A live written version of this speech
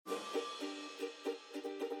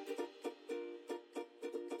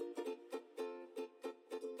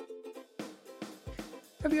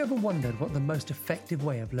Have you ever wondered what the most effective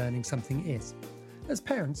way of learning something is? As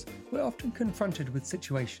parents, we're often confronted with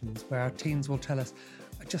situations where our teens will tell us,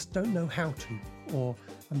 "I just don't know how to," or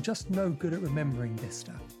 "I'm just no good at remembering this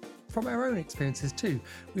stuff." From our own experiences too,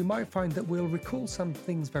 we might find that we'll recall some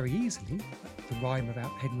things very easily, like the rhyme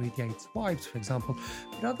about Henry VIII's wives, for example,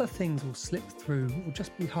 but other things will slip through or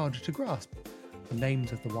just be harder to grasp. The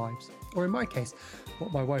names of the wives, or in my case,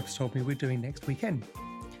 what my wife's told me we're doing next weekend.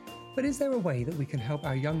 But is there a way that we can help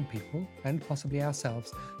our young people, and possibly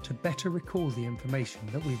ourselves, to better recall the information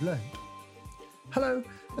that we've learned? Hello,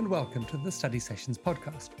 and welcome to the Study Sessions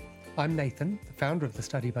podcast. I'm Nathan, the founder of the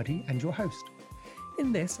Study Buddy and your host.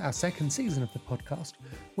 In this, our second season of the podcast,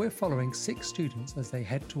 we're following 6 students as they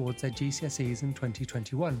head towards their GCSEs in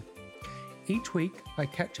 2021. Each week, I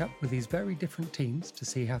catch up with these very different teams to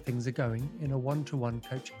see how things are going in a one-to-one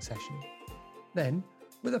coaching session. Then,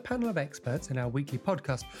 with a panel of experts in our weekly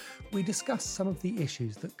podcast, we discuss some of the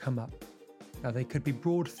issues that come up. Now, they could be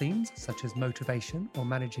broad themes, such as motivation or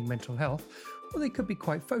managing mental health, or they could be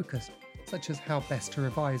quite focused, such as how best to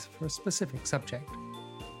revise for a specific subject.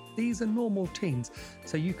 These are normal teens,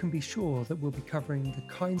 so you can be sure that we'll be covering the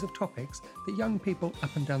kinds of topics that young people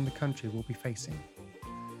up and down the country will be facing.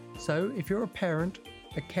 So, if you're a parent,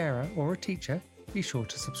 a carer, or a teacher, be sure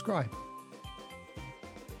to subscribe.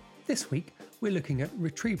 This week, we're looking at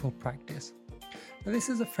retrieval practice. Now, this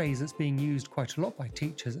is a phrase that's being used quite a lot by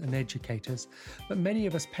teachers and educators, but many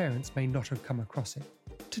of us parents may not have come across it.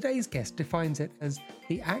 Today's guest defines it as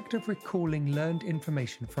the act of recalling learned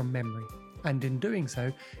information from memory, and in doing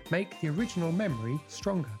so, make the original memory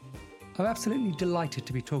stronger. I'm absolutely delighted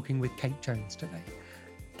to be talking with Kate Jones today.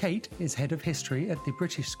 Kate is Head of History at the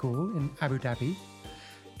British School in Abu Dhabi.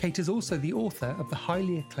 Kate is also the author of the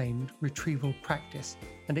highly acclaimed Retrieval Practice,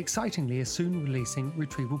 and excitingly is soon releasing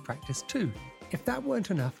Retrieval Practice 2. If that weren't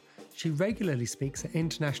enough, she regularly speaks at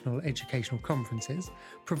international educational conferences,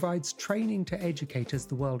 provides training to educators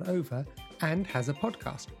the world over, and has a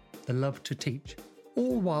podcast, The Love to Teach,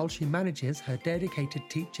 all while she manages her dedicated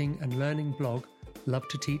teaching and learning blog,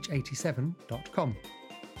 lovetoteach87.com.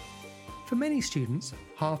 For many students,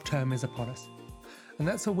 half-term is upon us, and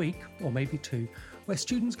that's a week, or maybe 2, where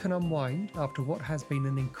students can unwind after what has been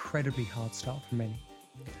an incredibly hard start for many.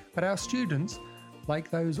 But our students,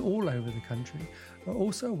 like those all over the country, are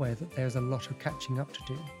also aware that there's a lot of catching up to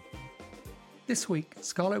do. This week,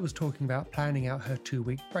 Scarlett was talking about planning out her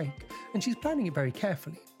 2-week break, and she's planning it very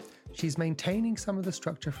carefully. She's maintaining some of the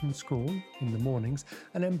structure from school in the mornings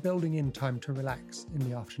and then building in time to relax in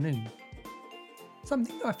the afternoon.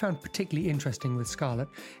 Something I found particularly interesting with Scarlett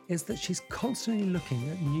is that she's constantly looking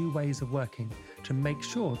at new ways of working to make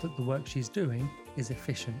sure that the work she's doing is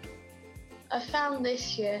efficient. I found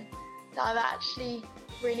this year that I've actually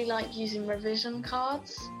really liked using revision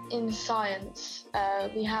cards. In science,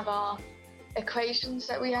 we have our equations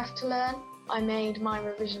that we have to learn. I made my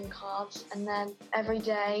revision cards, and then every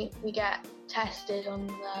day we get tested on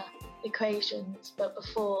the equations, but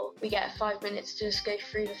before we get 5 minutes to just go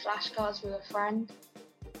through the flashcards with a friend.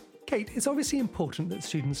 Kate, it's obviously important that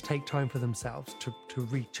students take time for themselves to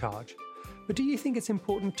recharge. But do you think it's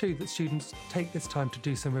important too that students take this time to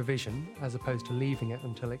do some revision as opposed to leaving it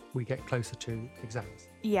until we get closer to exams?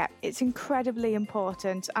 Yeah, it's incredibly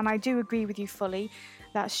important, and I do agree with you fully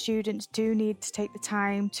that students do need to take the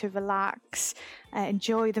time to relax,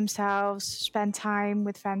 enjoy themselves, spend time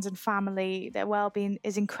with friends and family. Their well-being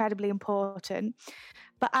is incredibly important.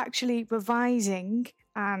 But actually revising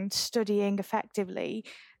and studying effectively,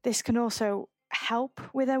 this can also help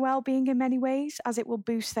with their well-being in many ways, as it will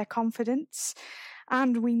boost their confidence.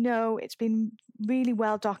 And we know it's been really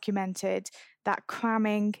well documented that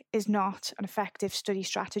cramming is not an effective study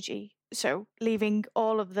strategy. So leaving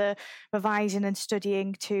all of the revising and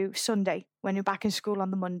studying to Sunday when you're back in school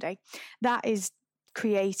on the Monday, that is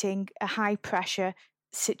creating a high pressure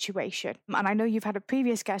situation. And I know you've had a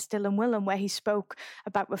previous guest, Dylan Willem, where he spoke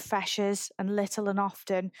about refreshers and little and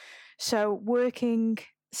often. So working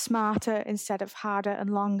smarter instead of harder and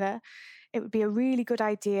longer, it would be a really good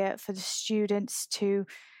idea for the students to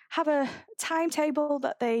have a timetable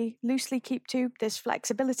that they loosely keep to. There's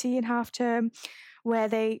flexibility in half term where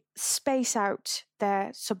they space out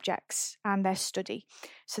their subjects and their study.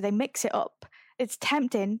 So they mix it up. It's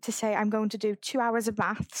tempting to say, I'm going to do 2 hours of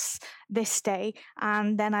maths this day,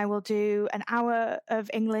 and then I will do an hour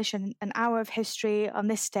of English and an hour of history on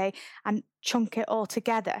this day and chunk it all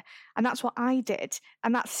together. And that's what I did.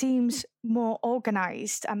 And that seems more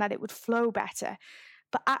organised and that it would flow better.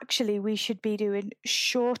 But actually, we should be doing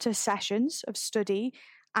shorter sessions of study,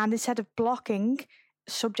 and instead of blocking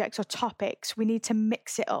subjects or topics, we need to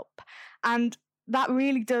mix it up. And that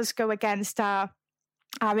really does go against our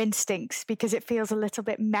our instincts because it feels a little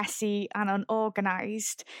bit messy and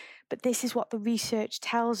unorganized. But this is what the research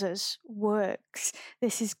tells us works.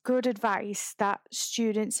 This is good advice that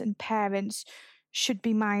students and parents should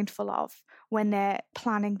be mindful of when they're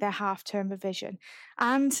planning their half-term revision.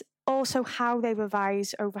 And also how they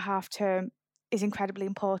revise over half-term is incredibly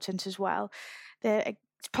important as well.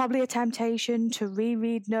 It's probably a temptation to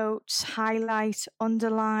reread notes, highlight,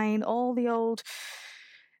 underline, all the old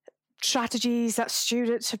strategies that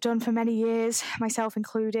students have done for many years, myself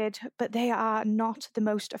included, but they are not the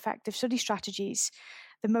most effective study strategies.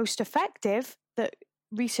 The most effective, that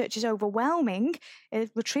research is overwhelming, is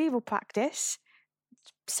retrieval practice,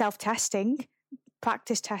 self-testing,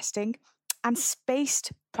 practice testing, and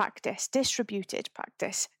spaced practice, distributed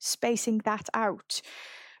practice, spacing that out.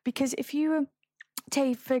 Because if you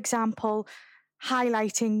take, for example,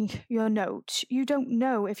 highlighting your notes, you don't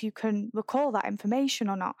know if you can recall that information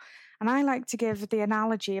or not. And I like to give the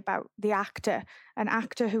analogy about the actor, an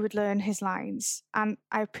actor who would learn his lines. And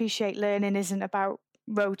I appreciate learning isn't about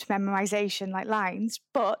rote memorization like lines,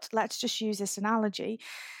 but let's just use this analogy.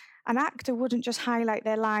 An actor wouldn't just highlight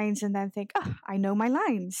their lines and then think, oh, I know my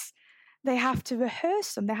lines. They have to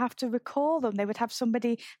rehearse them. They have to recall them. They would have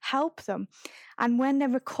somebody help them. And when they're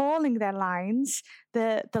recalling their lines,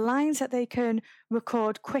 the lines that they can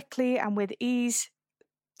record quickly and with ease,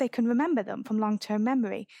 they can remember them from long-term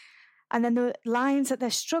memory. And then the lines that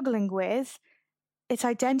they're struggling with, it's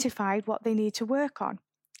identified what they need to work on.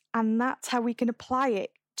 And that's how we can apply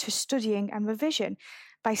it to studying and revision.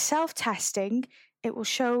 By self-testing, it will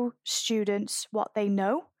show students what they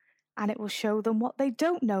know, and it will show them what they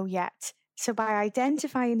don't know yet. So by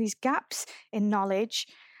identifying these gaps in knowledge,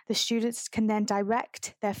 the students can then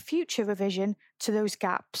direct their future revision to those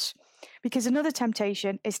gaps. Because another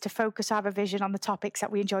temptation is to focus our revision on the topics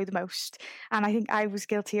that we enjoy the most. And I think I was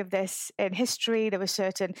guilty of this in history. There were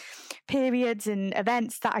certain periods and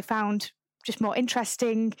events that I found just more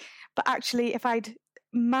interesting. But actually, if I'd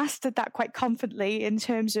mastered that quite confidently in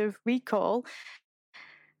terms of recall,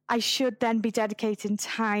 I should then be dedicating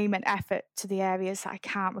time and effort to the areas that I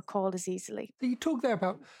can't recall as easily. You talk there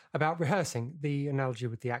about rehearsing, the analogy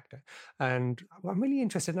with the actor, and I'm really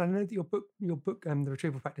interested. And I know that your book, The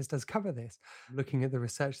Retrieval Practice, does cover this, looking at the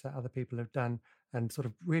research that other people have done and sort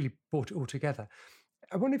of really brought it all together.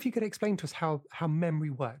 I wonder if you could explain to us how memory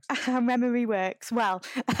works. How memory works. Well,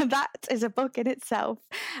 that is a book in itself.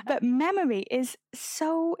 But memory is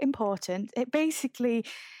so important. It basically,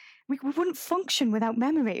 we wouldn't function without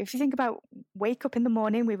memory. If you think about wake up in the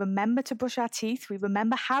morning, we remember to brush our teeth, we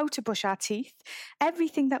remember how to brush our teeth.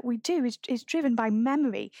 Everything that we do is driven by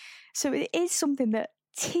memory. So it is something that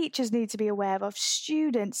teachers need to be aware of,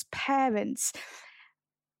 students, parents.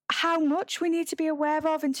 How much we need to be aware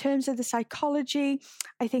of in terms of the psychology,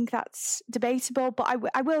 I think that's debatable, but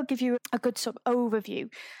I will give you a good sort of overview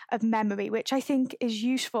of memory, which I think is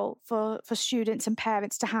useful for students and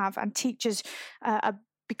parents to have, and teachers are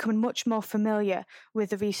becoming much more familiar with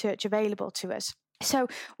the research available to us. So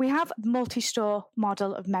we have a multi-store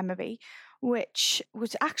model of memory, which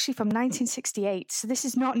was actually from 1968. So this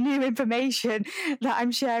is not new information that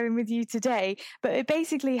I'm sharing with you today, but it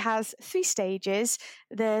basically has 3 stages.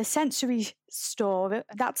 The sensory store,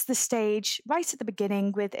 that's the stage right at the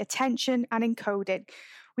beginning with attention and encoding.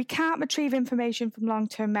 We can't retrieve information from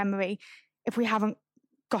long-term memory if we haven't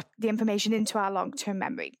got the information into our long-term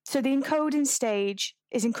memory. So the encoding stage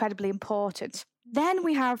is incredibly important. Then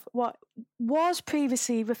we have what was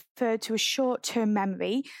previously referred to as short-term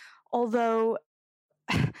memory, although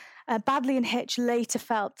Badley and Hitch later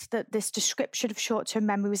felt that this description of short-term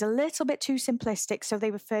memory was a little bit too simplistic, so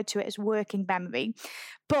they referred to it as working memory.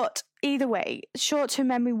 But either way, short-term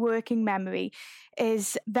memory, working memory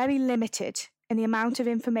is very limited in the amount of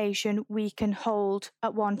information we can hold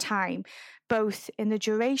at one time, both in the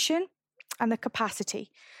duration and the capacity.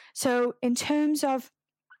 So in terms of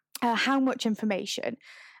how much information,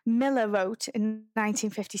 Miller wrote in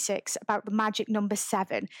 1956 about the magic number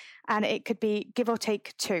 7, and it could be give or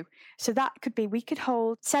take 2. So that could be we could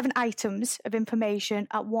hold 7 items of information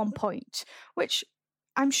at one point, which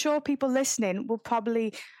I'm sure people listening will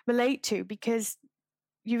probably relate to, because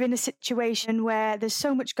you're in a situation where there's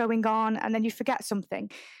so much going on and then you forget something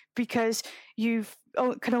because you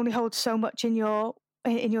can only hold so much in your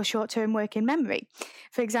in your short-term working memory.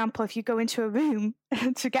 For example, if you go into a room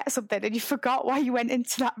to get something and you forgot why you went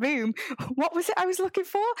into that room, what was it I was looking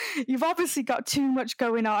for? You've obviously got too much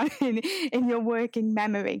going on in your working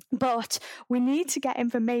memory. But we need to get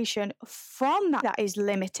information from that is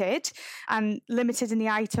limited and limited in the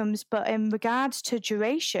items. But in regards to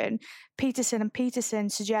duration, Peterson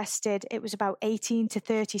suggested it was about 18 to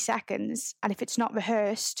 30 seconds. And if it's not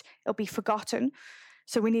rehearsed, it'll be forgotten.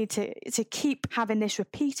 So we need to keep having this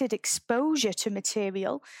repeated exposure to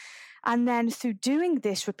material. And then through doing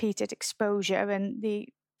this repeated exposure and the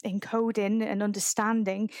encoding and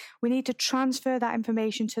understanding, we need to transfer that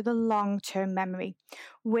information to the long-term memory,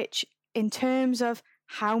 which in terms of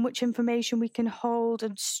how much information we can hold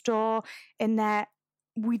and store in there,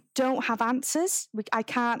 we don't have answers. I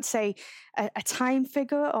can't say a time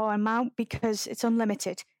figure or amount because it's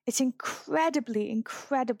unlimited. It's incredibly,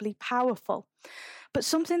 incredibly powerful. But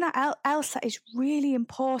something that else that is really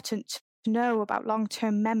important to know about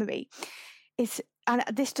long-term memory is, and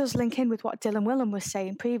this does link in with what Dylan Willem was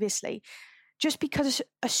saying previously, just because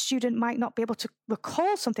a student might not be able to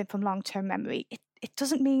recall something from long-term memory, it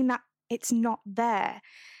doesn't mean that it's not there.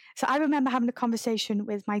 So I remember having a conversation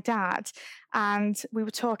with my dad, and we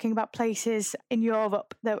were talking about places in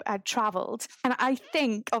Europe that I'd travelled. And I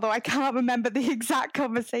think, although I can't remember the exact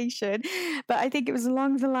conversation, but I think it was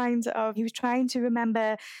along the lines of he was trying to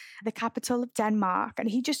remember the capital of Denmark, and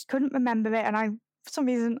he just couldn't remember it. And for some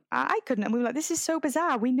reason, I couldn't. And we were like, this is so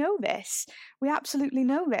bizarre. We know this. We absolutely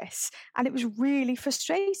know this. And it was really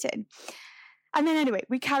frustrating. And then anyway,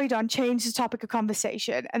 we carried on, changed the topic of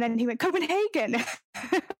conversation. And then he went, Copenhagen.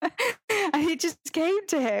 And it just came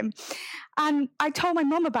to him. And I told my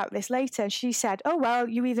mum about this later. And she said, oh, well,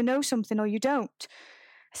 you either know something or you don't.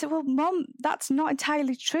 I said, well, Mum, that's not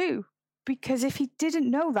entirely true. Because if he didn't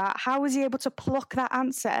know that, how was he able to pluck that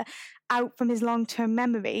answer out from his long-term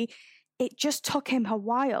memory? It just took him a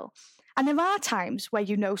while. And there are times where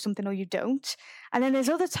you know something or you don't. And then there's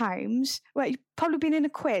other times where you've probably been in a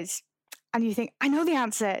quiz and you think, I know the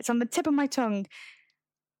answer, it's on the tip of my tongue.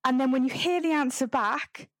 And then when you hear the answer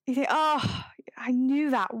back, you think, oh, I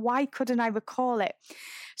knew that. Why couldn't I recall it?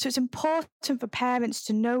 So it's important for parents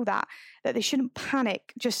to know that they shouldn't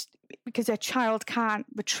panic just because their child can't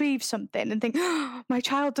retrieve something and think, oh, my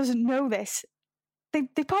child doesn't know this.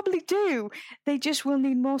 They probably do. They just will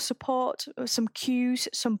need more support, some cues,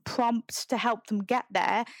 some prompts to help them get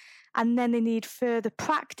there. And then they need further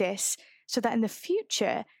practice so that in the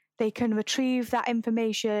future, they can retrieve that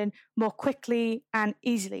information more quickly and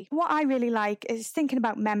easily. What I really like is thinking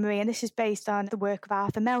about memory, and this is based on the work of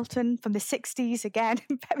Arthur Melton from the 60s, again,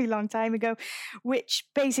 a very long time ago, which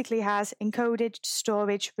basically has encoded,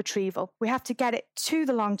 storage, retrieval. We have to get it to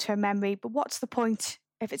the long-term memory, but what's the point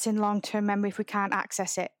if it's in long-term memory if we can't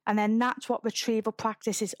access it? And then that's what retrieval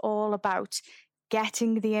practice is all about,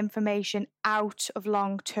 getting the information out of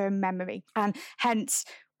long-term memory. And hence,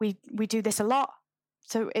 we do this a lot.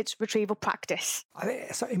 So it's retrieval practice. I think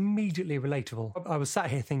it's so immediately relatable. I was sat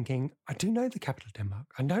here thinking, I do know the capital of Denmark.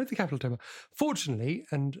 I know the capital of Denmark. Fortunately,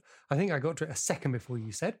 and I think I got to it a second before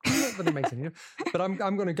you said, not that it makes any difference, but I'm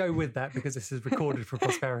going to go with that because this is recorded for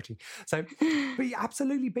posterity. So, but you've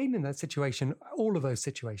absolutely been in that situation, all of those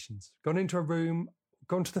situations. Gone into a room,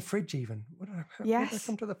 gone to the fridge even. What did I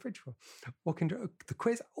come to the fridge for? Walk into the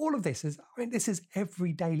quiz. All of this this is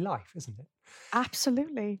everyday life, isn't it?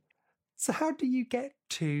 Absolutely. So how do you get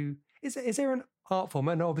to, is there an art form,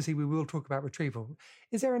 and obviously we will talk about retrieval,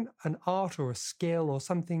 is there an art or a skill or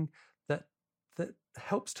something that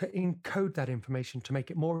helps to encode that information to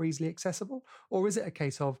make it more easily accessible? Or is it a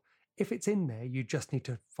case of, if it's in there, you just need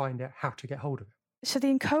to find out how to get hold of it? So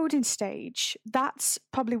the encoding stage, that's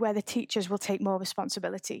probably where the teachers will take more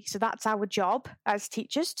responsibility. So that's our job as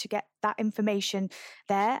teachers, to get that information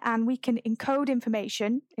there. And we can encode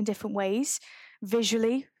information in different ways,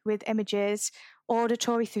 visually with images,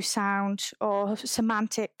 auditory through sound, or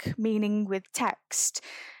semantic meaning with text.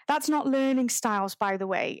 That's not learning styles, by the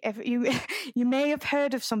way. If you may have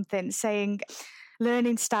heard of something saying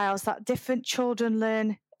learning styles, that different children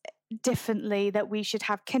learn differently, that we should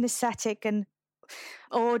have kinesthetic and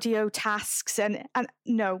audio tasks, and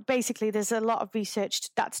no, basically there's a lot of research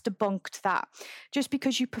that's debunked that. Just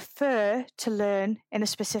because you prefer to learn in a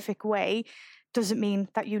specific way doesn't mean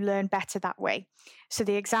that you learn better that way. So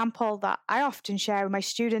the example that I often share with my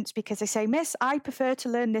students, because they say, Miss, I prefer to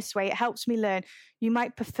learn this way, it helps me learn. You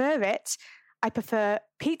might prefer it. I prefer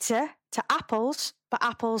pizza to apples, but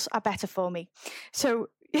apples are better for me. So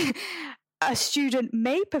a student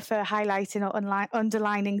may prefer highlighting or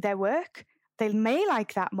underlining their work. They may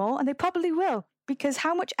like that more, and they probably will, because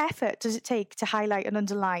how much effort does it take to highlight and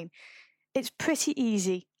underline? it's pretty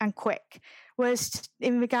easy and quick. Whereas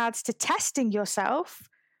in regards to testing yourself,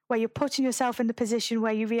 where you're putting yourself in the position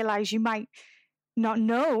where you realise you might not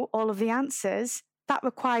know all of the answers, that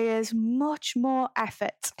requires much more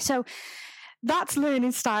effort. So that's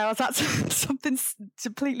learning styles. That's something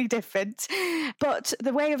completely different. But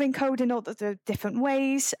the way of encoding all the different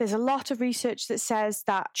ways, there's a lot of research that says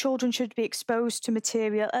that children should be exposed to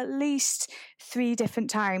material at least 3 different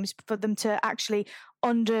times for them to actually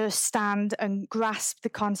understand and grasp the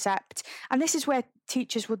concept. And this is where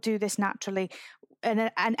teachers will do this naturally.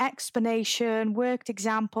 An explanation, worked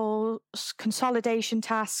examples, consolidation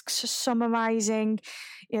tasks, summarising.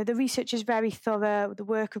 The research is very thorough. The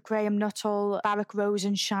work of Graham Nuttall, Barak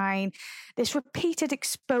Rosenshine, this repeated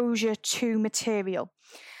exposure to material.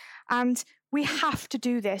 And we have to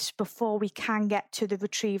do this before we can get to the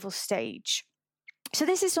retrieval stage. So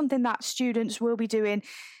this is something that students will be doing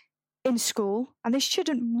in school, and they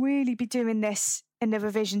shouldn't really be doing this in the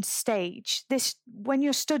revision stage. When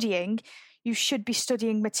you're studying, you should be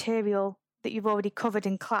studying material that you've already covered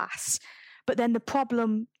in class. But then the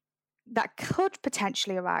problem that could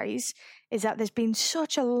potentially arise is that there's been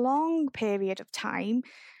such a long period of time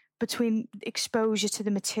between exposure to the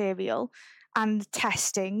material and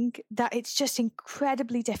testing that it's just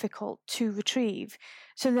incredibly difficult to retrieve.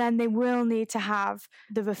 So then they will need to have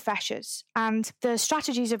the refreshers. And the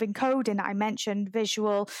strategies of encoding that I mentioned,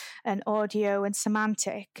 visual and audio and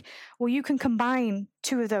semantic, well, you can combine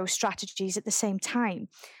 2 of those strategies at the same time.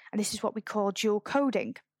 And this is what we call dual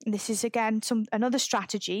coding. And this is, again, another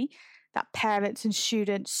strategy that parents and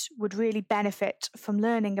students would really benefit from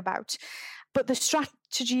learning about. But the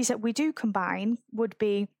strategies that we do combine would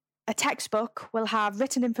be a textbook will have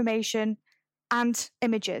written information and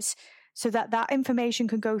images so that information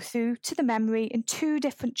can go through to the memory in 2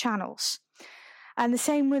 different channels. And the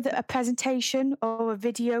same with a presentation or a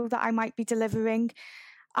video that I might be delivering.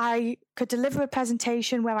 I could deliver a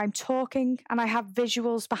presentation where I'm talking and I have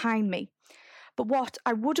visuals behind me. But what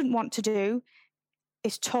I wouldn't want to do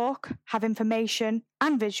is talk, have information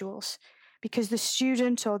and visuals, because the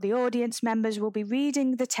student or the audience members will be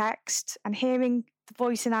reading the text and hearing the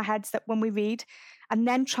voice in our heads that when we read, and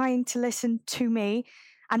then trying to listen to me,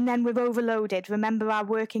 and then we're overloaded. Remember our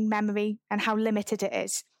working memory and how limited it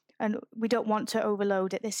is. And we don't want to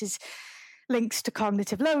overload it. This is links to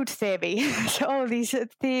cognitive load theory. So all of these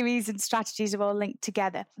theories and strategies are all linked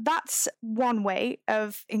together. That's one way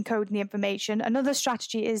of encoding the information. Another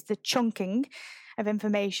strategy is the chunking of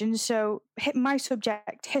information. So my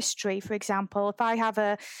subject, history, for example, if I have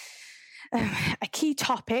a key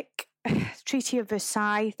topic, Treaty of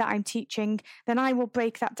Versailles, that I'm teaching, then I will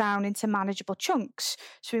break that down into manageable chunks.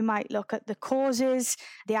 So we might look at the causes,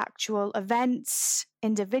 the actual events,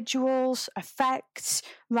 individuals, effects,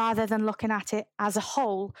 rather than looking at it as a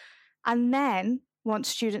whole. And then once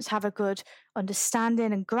students have a good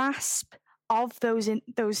understanding and grasp of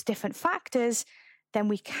those different factors, then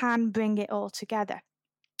we can bring it all together.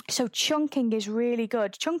 So chunking is really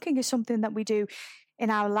good. Chunking is something that we do in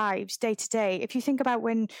our lives day to day. If you think about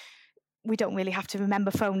when we don't really have to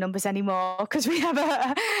remember phone numbers anymore because we have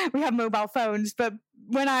mobile phones. But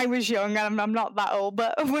when I was young, and I'm not that old,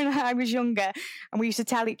 but when I was younger and we used to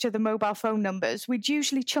tell each other mobile phone numbers, we'd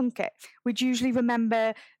usually chunk it. We'd usually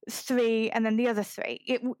remember 3 and then the other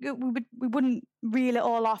 3. We wouldn't reel it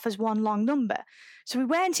all off as one long number. So we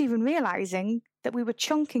weren't even realizing that we were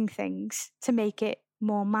chunking things to make it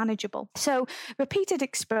more manageable. So repeated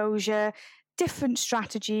exposure, different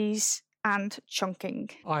strategies, and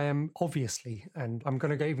chunking. I am obviously, and I'm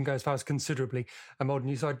going to even go as far as considerably, a modern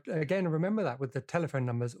user. So again, I remember that with the telephone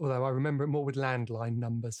numbers, although I remember it more with landline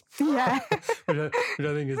numbers. Yeah. which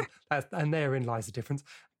I think is, and therein lies the difference.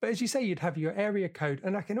 But as you say, you'd have your area code,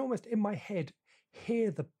 and I can almost in my head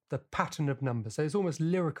hear the pattern of numbers. So it's almost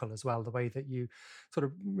lyrical as well, the way that you sort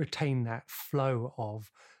of retain that flow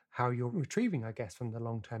of how you're retrieving, I guess, from the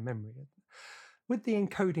long-term memory. With the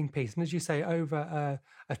encoding piece, and as you say, over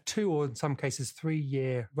a 2 or in some cases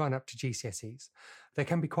 3-year run up to GCSEs, there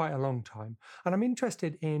can be quite a long time. And I'm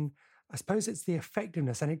interested in, I suppose it's the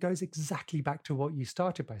effectiveness, and it goes exactly back to what you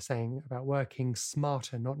started by saying about working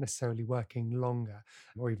smarter, not necessarily working longer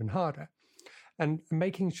or even harder, and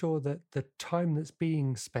making sure that the time that's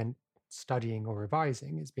being spent studying or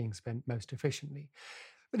revising is being spent most efficiently.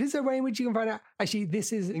 But is there a way in which you can find out, actually,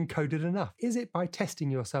 this is encoded enough? Is it by testing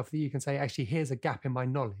yourself that you can say, actually, here's a gap in my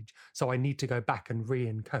knowledge, so I need to go back and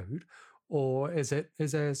re-encode? Or is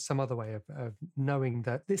there some other way of knowing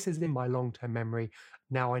that this is in my long-term memory,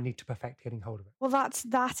 now I need to perfect getting hold of it? Well,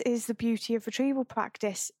 that is the beauty of retrieval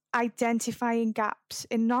practice, identifying gaps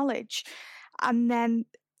in knowledge. And then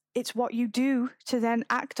it's what you do to then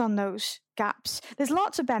act on those gaps. There's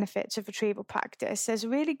lots of benefits of retrieval practice. There's a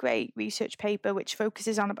really great research paper which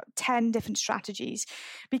focuses on about 10 different strategies,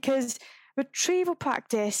 because retrieval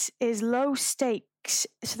practice is low stakes.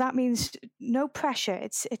 So that means no pressure.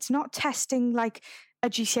 It's not testing like a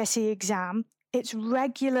GCSE exam. It's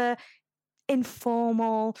regular,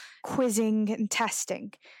 informal quizzing and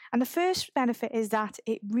testing. And the first benefit is that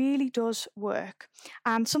it really does work.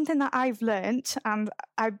 And something that I've learnt, and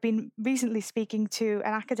I've been recently speaking to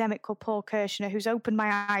an academic called Paul Kirshner, who's opened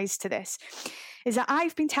my eyes to this, is that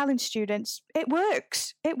I've been telling students, it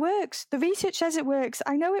works. It works. The research says it works.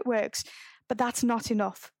 I know it works. But that's not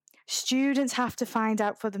enough. Students have to find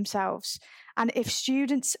out for themselves. And if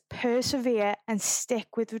students persevere and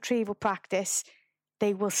stick with retrieval practice,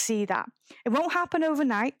 they will see that. It won't happen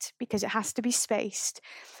overnight because it has to be spaced.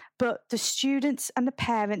 But the students and the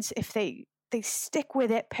parents, if they stick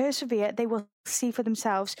with it, persevere, they will see for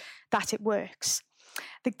themselves that it works.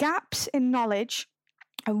 The gaps in knowledge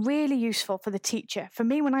are really useful for the teacher. For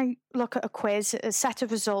me, when I look at a quiz, a set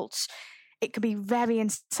of results, it can be very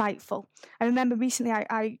insightful. I remember recently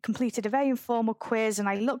I completed a very informal quiz and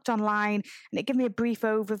I looked online and it gave me a brief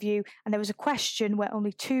overview, and there was a question where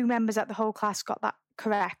only 2 members at the whole class got that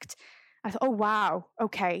correct. I thought, oh, wow,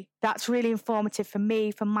 okay, that's really informative for me,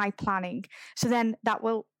 for my planning. So then that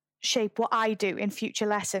will shape what I do in future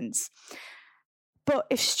lessons. But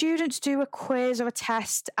if students do a quiz or a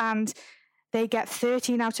test and they get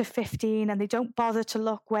 13 out of 15 and they don't bother to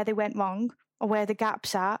look where they went wrong or where the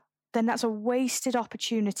gaps are, then that's a wasted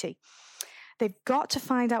opportunity. They've got to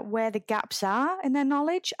find out where the gaps are in their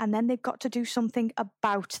knowledge, and then they've got to do something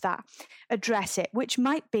about that, address it, which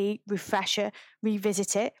might be refresher,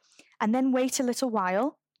 revisit it, and then wait a little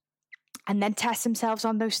while, and then test themselves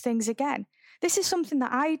on those things again. This is something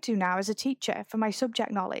that I do now as a teacher for my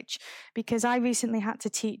subject knowledge, because I recently had to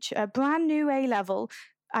teach a brand new A-level.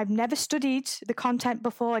 I've never studied the content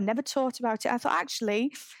before and never taught about it. I thought,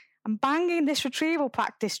 actually, I'm banging this retrieval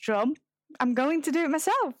practice drum. I'm going to do it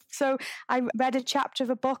myself. So I read a chapter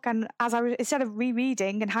of a book, and as I was, instead of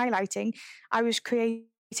rereading and highlighting, I was creating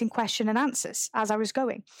question and answers as I was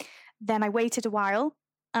going. Then I waited a while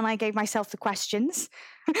and I gave myself the questions.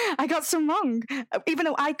 I got some wrong, even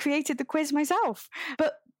though I created the quiz myself.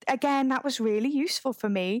 But again, that was really useful for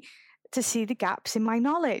me to see the gaps in my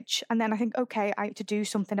knowledge. And then I think, okay, I have to do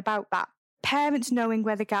something about that. Parents knowing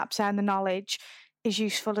where the gaps are in the knowledge is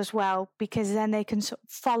useful as well, because then they can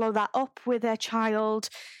follow that up with their child.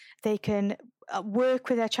 They can work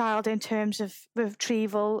with their child in terms of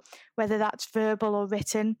retrieval, whether that's verbal or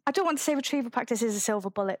written. I don't want to say retrieval practice is a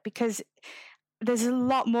silver bullet, because there's a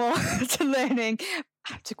lot more to learning.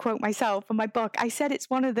 To quote myself from my book, I said it's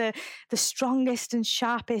one of the strongest and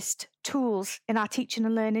sharpest tools in our teaching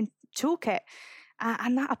and learning toolkit.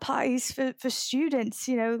 And that applies for students.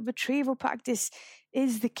 You know, retrieval practice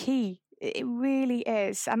is the key. It really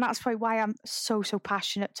is. And that's probably why I'm so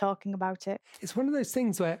passionate talking about it. It's one of those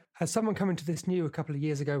things where, as someone coming to this new a couple of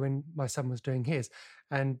years ago when my son was doing his,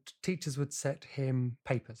 and teachers would set him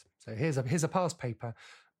papers. So here's a past paper,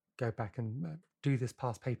 go back and do this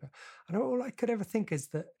past paper. And all I could ever think is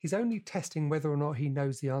that he's only testing whether or not he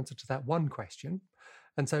knows the answer to that one question.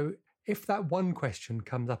 And so if that one question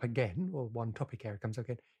comes up again, or one topic area comes up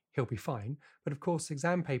again, he'll be fine. But of course,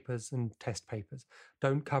 exam papers and test papers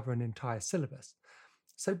don't cover an entire syllabus.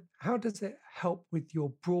 So how does it help with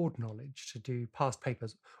your broad knowledge to do past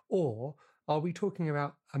papers? Or are we talking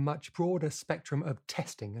about a much broader spectrum of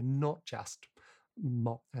testing and not just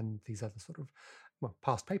mock and these other sort of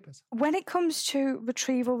past papers? When it comes to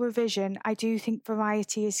retrieval revision, I do think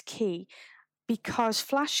variety is key, because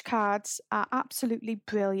flashcards are absolutely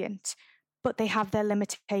brilliant, but they have their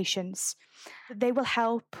limitations. They will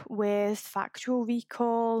help with factual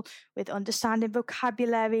recall, with understanding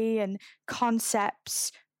vocabulary and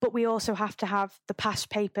concepts, but we also have to have the past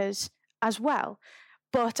papers as well.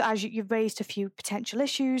 But as you've raised a few potential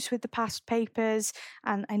issues with the past papers,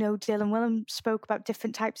 and I know Dylan Willem spoke about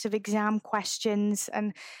different types of exam questions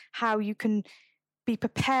and how you can be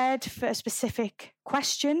prepared for a specific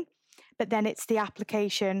question, but then it's the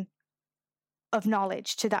application of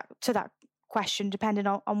knowledge to that question, depending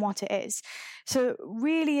on what it is. So it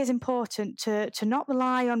really is important to not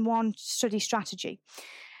rely on one study strategy.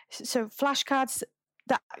 So flashcards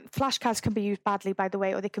can be used badly, by the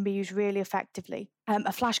way, or they can be used really effectively.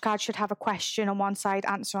 A flashcard should have a question on one side,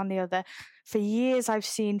 answer on the other. For years, I've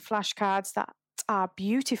seen flashcards that are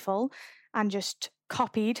beautiful and just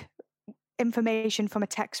copied information from a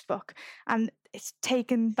textbook. And it's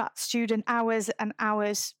taken that student hours and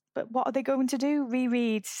hours But what are they going to do?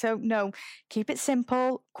 Reread. So no, keep it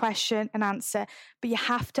simple, question and answer. But you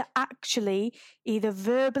have to actually either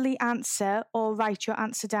verbally answer or write your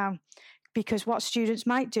answer down. Because what students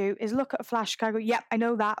might do is look at a flashcard, go, yep, I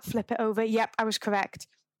know that, flip it over, yep, I was correct.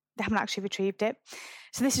 They haven't actually retrieved it.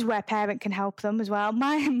 So this is where a parent can help them as well.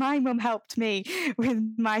 My mum helped me with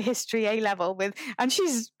my history A-level and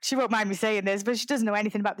she won't mind me saying this, but she doesn't know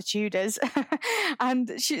anything about the Tudors. And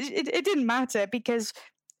it didn't matter, because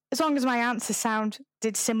as long as my answer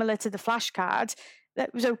sounded similar to the flashcard,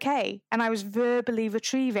 that was okay. And I was verbally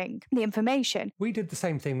retrieving the information. We did the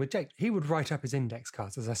same thing with Jake. He would write up his index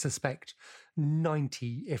cards, as I suspect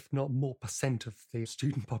 90, if not more % of the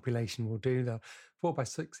student population will do. The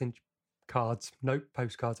 4x6 cards, note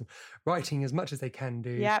postcards, and writing as much as they can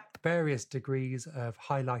do. Yep. Various degrees of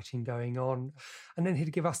highlighting going on. And then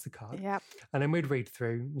he'd give us the card. Yep. And then we'd read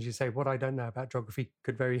through, and you'd say, what I don't know about geography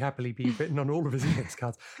could very happily be written on all of his index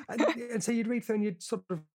cards. And so you'd read through and you'd sort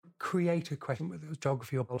of create a question, whether it was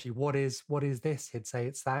geography or biology. What is this? He'd say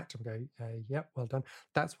it's that. And go, yep, well done.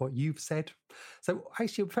 That's what you've said. So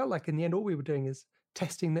actually it felt like in the end, all we were doing is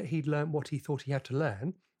testing that he'd learned what he thought he had to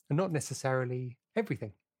learn, and not necessarily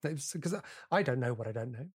everything. Because I don't know what I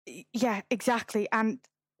don't know. Yeah, exactly. And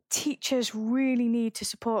teachers really need to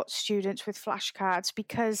support students with flashcards,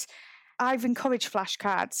 because I've encouraged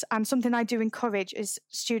flashcards, and something I do encourage is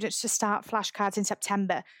students to start flashcards in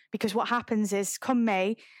September, because what happens is come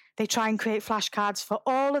May, they try and create flashcards for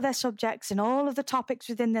all of their subjects and all of the topics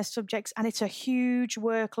within their subjects, and it's a huge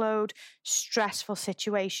workload, stressful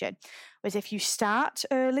situation. Whereas if you start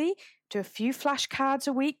early, do a few flashcards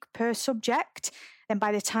a week per subject, then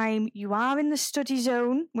by the time you are in the study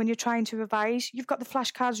zone, when you're trying to revise, you've got the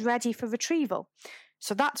flashcards ready for retrieval.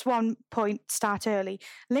 So that's one point, start early.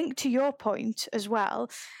 Linked to your point as well,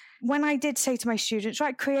 when I did say to my students,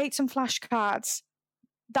 right, create some flashcards,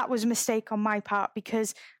 that was a mistake on my part,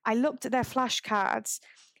 because I looked at their flashcards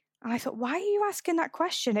and I thought, why are you asking that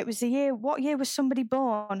question? It was what year was somebody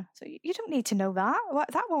born? So you don't need to know that.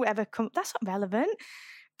 That won't ever come, that's not relevant.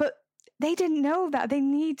 But they didn't know that. They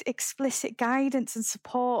need explicit guidance and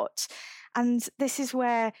support. And this is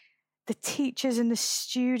where the teachers and the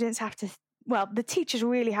students the teachers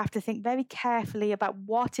really have to think very carefully about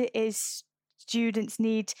what it is students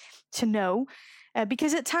need to know.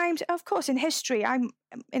 Because at times, of course, in history, I'm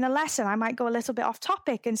in a lesson, I might go a little bit off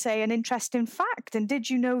topic and say an interesting fact. And did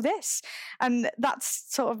you know this? And that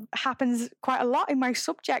sort of happens quite a lot in my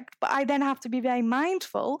subject. But I then have to be very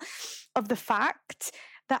mindful of the fact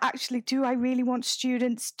that actually, do I really want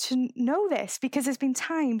students to know this? Because there's been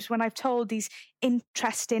times when I've told these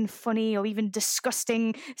interesting, funny, or even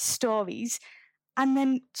disgusting stories, and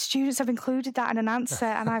then students have included that in an answer,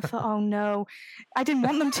 and I thought, oh no, I didn't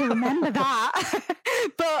want them to remember that.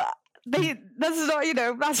 But they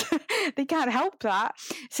can't help that.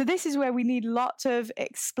 So this is where we need lots of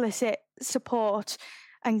explicit support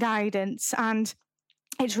and guidance, and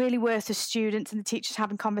it's really worth the students and the teachers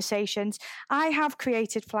having conversations. I have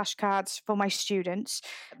created flashcards for my students,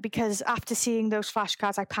 because after seeing those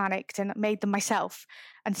flashcards, I panicked and made them myself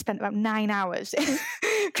and spent about 9 hours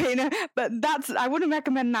creating. But I wouldn't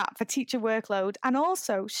recommend that for teacher workload. And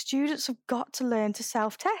also, students have got to learn to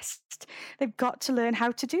self-test. They've got to learn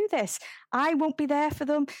how to do this. I won't be there for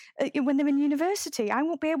them when they're in university. I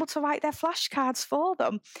won't be able to write their flashcards for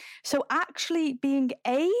them. So actually being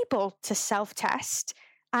able to self-test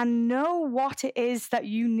and know what it is that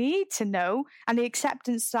you need to know, and the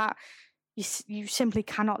acceptance that you simply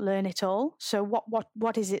cannot learn it all. So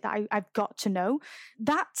what is it that I've got to know?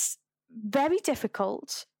 That's very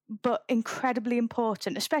difficult, but incredibly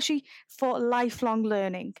important, especially for lifelong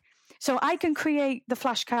learning. So I can create the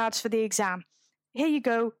flashcards for the exam. Here you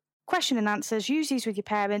go, question and answers, use these with your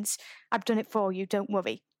parents. I've done it for you, don't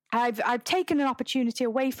worry. I've taken an opportunity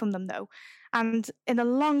away from them though. And in the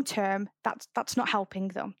long term, that's not helping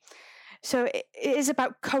them. So it is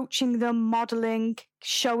about coaching them, modelling,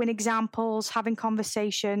 showing examples, having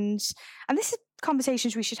conversations. And this is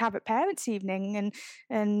conversations we should have at parents' evening,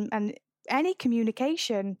 and any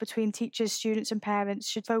communication between teachers, students and parents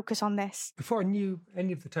should focus on this. Before I knew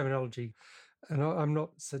any of the terminology, and I'm not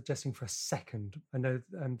suggesting for a second I know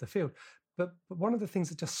the field, but one of the things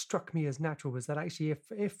that just struck me as natural was that actually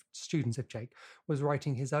if Jake was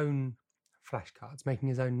writing his own flashcards, making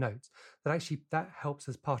his own notes, that helps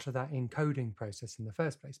as part of that encoding process in the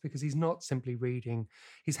first place, because he's not simply reading,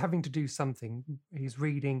 he's having to do something, he's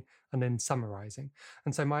reading and then summarizing.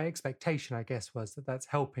 And so my expectation, I guess, was that that's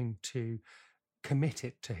helping to commit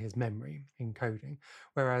it to his memory encoding.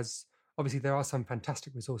 Whereas Obviously, there are some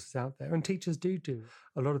fantastic resources out there, and teachers do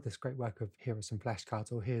a lot of this great work of here are some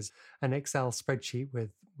flashcards or here's an Excel spreadsheet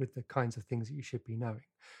with the kinds of things that you should be knowing.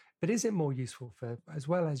 But is it more useful for, as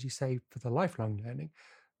well as you say, for the lifelong learning,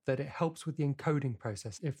 that it helps with the encoding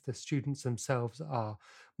process if the students themselves are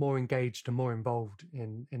more engaged and more involved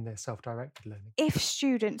in their self-directed learning? If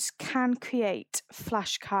students can create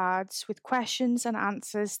flashcards with questions and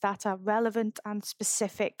answers that are relevant and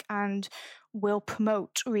specific and will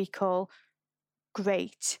promote recall,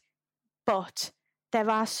 great. But there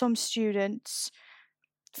are some students,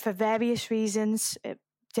 for various reasons,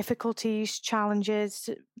 difficulties, challenges,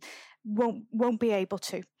 won't be able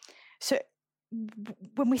to. So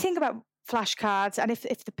when we think about flashcards, and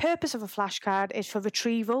if the purpose of a flashcard is for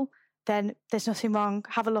retrieval, then there's nothing wrong.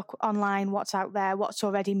 Have a look online, what's out there, what's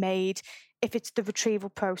already made, if it's the retrieval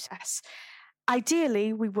process.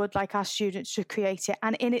 Ideally, we would like our students to create it.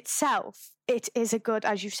 And in itself, it is a good,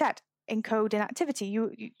 as you said, encoding activity.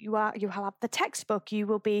 You have the textbook, you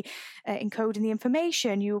will be encoding the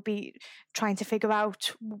information, you will be trying to figure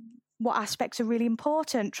out what aspects are really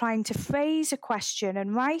important, trying to phrase a question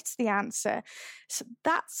and write the answer. So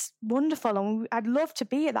that's wonderful. And I'd love to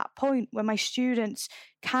be at that point where my students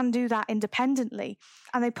can do that independently.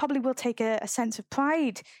 And they probably will take a sense of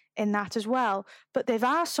pride in that as well. But there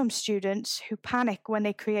are some students who panic when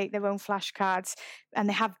they create their own flashcards and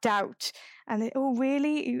they have doubt. And they, oh,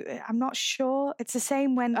 really? I'm not sure. It's the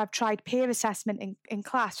same when I've tried peer assessment in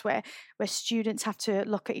class where students have to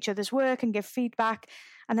look at each other's work and give feedback.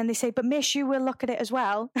 And then they say, but Miss, you will look at it as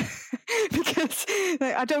well, because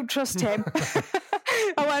I don't trust him.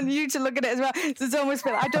 I want you to look at it as well. So it's almost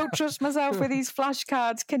like, I don't trust myself with these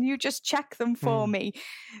flashcards. Can you just check them for me?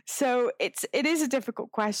 So it is a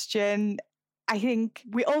difficult question. I think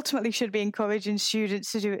we ultimately should be encouraging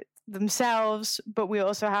students to do it themselves, but we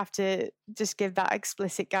also have to just give that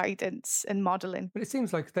explicit guidance and modelling. But it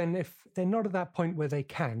seems like then if they're not at that point where they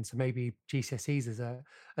can, so maybe GCSEs is a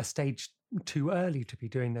stage too early to be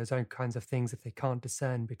doing those own kinds of things if they can't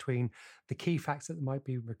discern between the key facts that might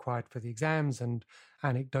be required for the exams and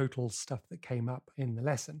anecdotal stuff that came up in the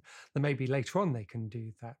lesson, then maybe later on they can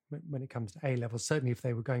do that when it comes to A levels. Certainly if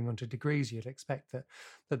they were going on to degrees, you'd expect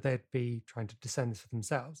that they'd be trying to discern this for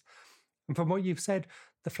themselves. And from what you've said,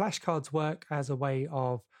 the flashcards work as a way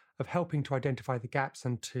of helping to identify the gaps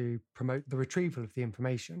and to promote the retrieval of the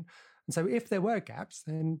information. And so if there were gaps,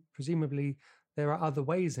 then presumably there are other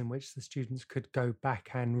ways in which the students could go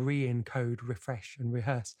back and re-encode, refresh and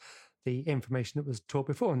rehearse the information that was taught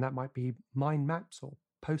before. And that might be mind maps or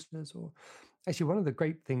posters. Or actually, one of the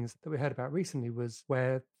great things that we heard about recently was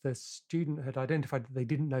where the student had identified that they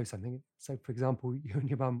didn't know something. So, for example, you and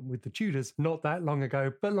your mum with the tutors, not that long ago,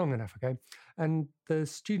 but long enough ago. And the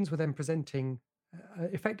students were then presenting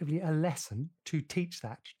effectively a lesson to teach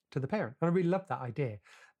that to the parent. And I really love that idea,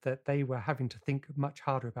 that they were having to think much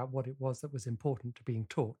harder about what it was that was important to being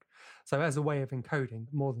taught. So as a way of encoding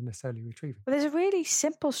more than necessarily retrieving. There's a really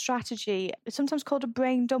simple strategy. It's sometimes called a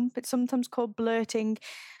brain dump. It's sometimes called blurting.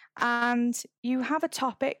 And you have a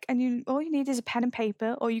topic and all you need is a pen and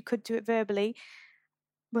paper, or you could do it verbally.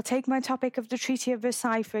 We'll take my topic of the Treaty of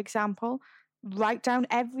Versailles, for example. Write down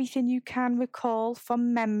everything you can recall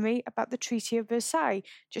from memory about the Treaty of Versailles.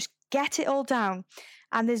 Just get it all down.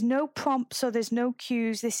 And there's no prompts or there's no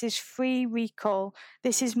cues. This is free recall.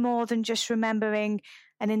 This is more than just remembering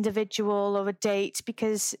an individual or a date,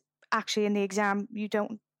 because actually in the exam you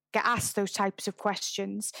don't get asked those types of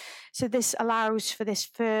questions. So this allows for this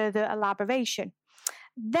further elaboration.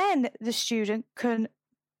 Then the student can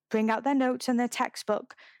bring out their notes and their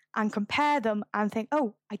textbook and compare them and think,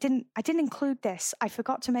 oh, I didn't include this. I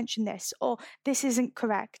forgot to mention this, or this isn't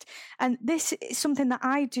correct. And this is something that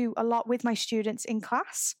I do a lot with my students in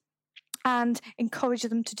class and encourage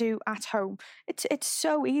them to do at home. It's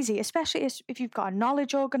so easy, especially if you've got a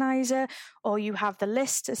knowledge organizer or you have the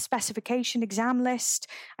list, a specification exam list,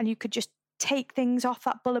 and you could just take things off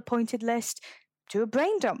that bullet pointed list, do a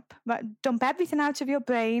brain dump, dump everything out of your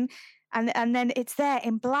brain. And then it's there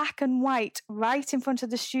in black and white, right in front of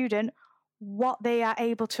the student, what they are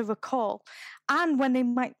able to recall. And when they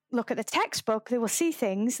might look at the textbook, they will see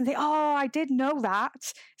things and think, oh, I did know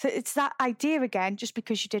that. So it's that idea again, just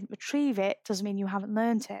because you didn't retrieve it doesn't mean you haven't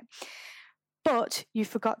learned it. But you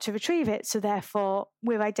forgot to retrieve it. So therefore,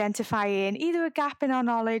 we're identifying either a gap in our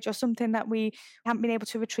knowledge or something that we haven't been able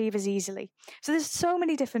to retrieve as easily. So there's so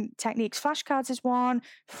many different techniques. Flashcards is one,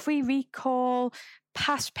 free recall,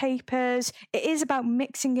 past papers. It is about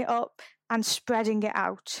mixing it up and spreading it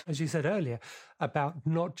out. As you said earlier, about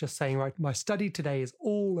not just saying, right, my study today is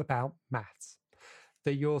all about maths,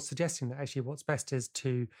 that you're suggesting that actually what's best is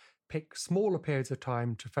to pick smaller periods of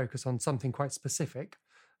time to focus on something quite specific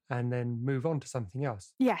and then move on to something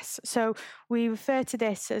else. Yes. So we refer to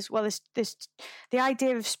this as well as this. The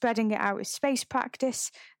idea of spreading it out is space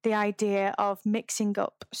practice. The idea of mixing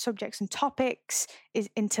up subjects and topics is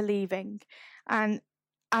interleaving. And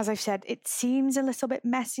as I've said, it seems a little bit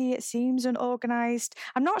messy. It seems unorganized.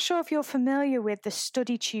 I'm not sure if you're familiar with the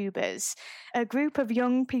Study Tubers, a group of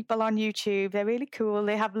young people on YouTube. They're really cool.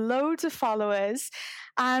 They have loads of followers.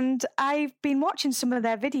 And I've been watching some of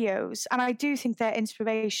their videos, and I do think they're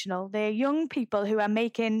inspirational. They're young people who are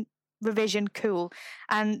making revision cool,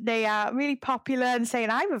 and they are really popular and saying,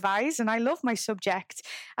 I revise and I love my subject,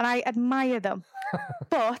 and I admire them.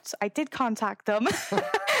 But I did contact them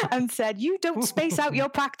and said, you don't space out your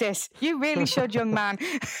practice. You really should, young man.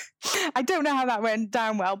 I don't know how that went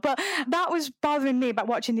down well, but that was bothering me about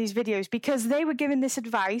watching these videos, because they were giving this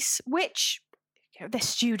advice, which they're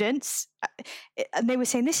students, and they were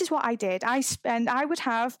saying, this is what I did. I would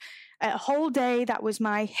have a whole day that was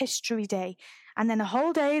my history day, and then a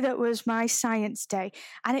whole day that was my science day.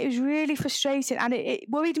 And it was really frustrating, and it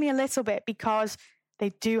worried me a little bit, because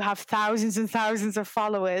they do have thousands and thousands of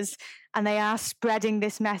followers, and they are spreading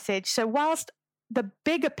this message. So whilst the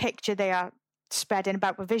bigger picture they are spreading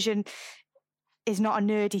about revision is not a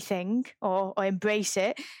nerdy thing, or embrace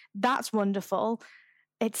it, that's wonderful.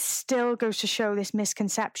 It still goes to show this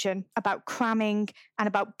misconception about cramming and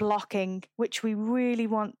about blocking, which we really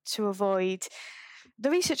want to avoid.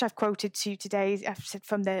 The research I've quoted to you today, I've said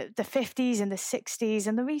from the 50s and the 60s,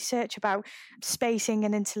 and the research about spacing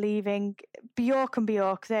and interleaving, Bjork and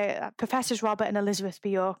Bjork, Professors Robert and Elizabeth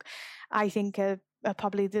Bjork, I think are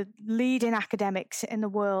probably the leading academics in the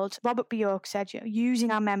world. Robert Bjork said,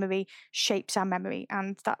 using our memory shapes our memory.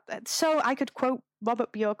 And so I could quote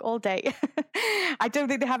Robert Bjork all day. I don't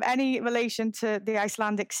think they have any relation to the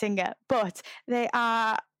Icelandic singer, but they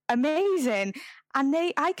are amazing. And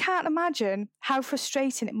I can't imagine how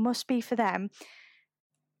frustrating it must be for them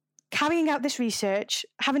carrying out this research,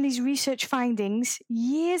 having these research findings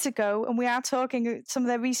years ago, and we are talking some of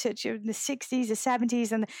their research in the 60s, the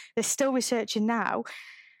 70s, and they're still researching now,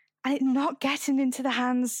 and it not getting into the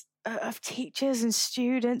hands of teachers and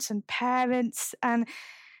students and parents. And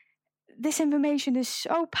this information is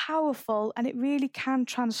so powerful, and it really can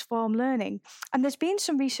transform learning. And there's been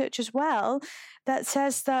some research as well that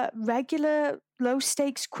says that regular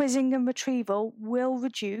low-stakes quizzing and retrieval will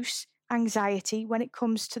reduce anxiety when it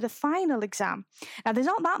comes to the final exam. Now, there's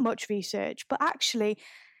not that much research, but actually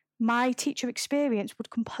my teacher experience would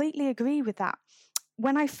completely agree with that.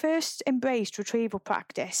 When I first embraced retrieval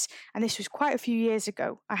practice, and this was quite a few years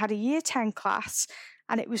ago, I had a year 10 class,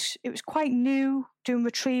 and it was quite new, doing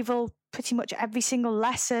retrieval pretty much every single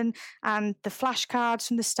lesson, and the flashcards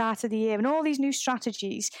from the start of the year, and all these new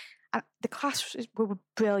strategies. And the class were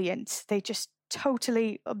brilliant. They just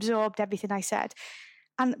totally absorbed everything I said.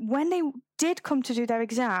 And when they did come to do their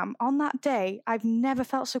exam on that day, I've never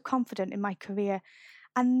felt so confident in my career.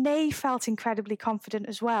 And they felt incredibly confident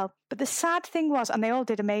as well. But the sad thing was, and they all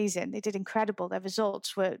did amazing, they did incredible. Their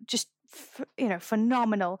results were just,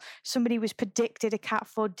 phenomenal. Somebody was predicted a Cat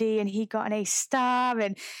 4D and he got an A star.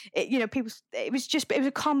 And, it was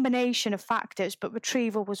a combination of factors, but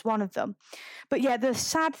retrieval was one of them. But yeah, the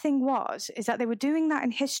sad thing is that they were doing that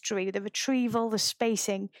in history, the retrieval, the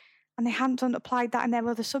spacing, and they hadn't applied that in their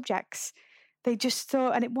other subjects. They just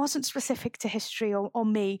thought, and it wasn't specific to history or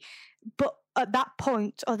me, but at that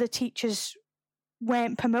point, other teachers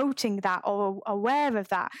weren't promoting that or aware of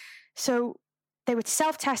that. So they were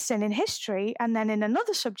self-testing in history, and then in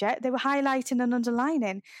another subject, they were highlighting and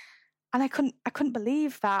underlining. And I couldn't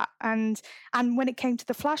believe that. And when it came to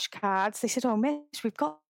the flashcards, they said, "Oh, miss, we've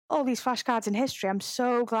got all these flashcards in history. I'm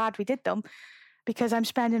so glad we did them, because I'm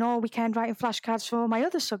spending all weekend writing flashcards for all my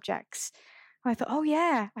other subjects." And I thought, oh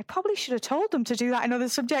yeah, I probably should have told them to do that in other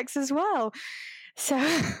subjects as well. So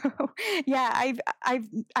yeah,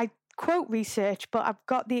 I quote research, but I've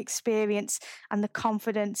got the experience and the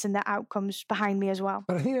confidence and the outcomes behind me as well.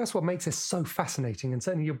 But I think that's what makes this so fascinating. And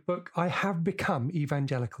certainly your book, I have become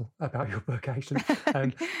evangelical about your book, actually,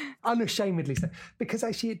 unashamedly so, because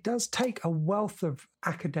actually it does take a wealth of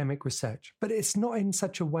academic research, but it's not in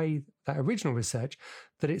such a way, that original research,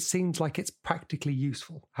 that it seems like it's practically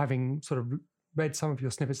useful. Having sort of read some of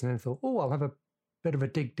your snippets and then thought, oh, I'll have a bit of a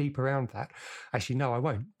dig deep around that. Actually, no, I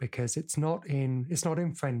won't, because it's not in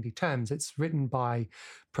friendly terms. It's written by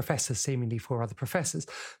professors seemingly for other professors.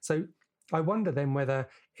 So I wonder then whether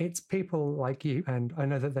it's people like you, and I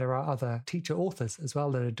know that there are other teacher authors as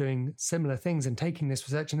well that are doing similar things and taking this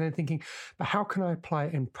research and then thinking, but how can I apply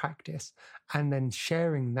it in practice? And then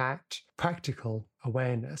sharing that practical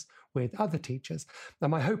awareness with other teachers.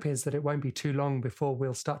 And my hope is that it won't be too long before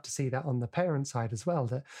we'll start to see that on the parent side as well,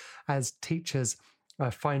 that as teachers are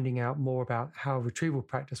finding out more about how retrieval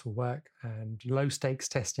practice will work and low stakes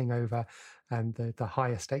testing over and the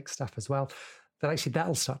higher stakes stuff as well, that actually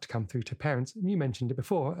that'll start to come through to parents. And you mentioned it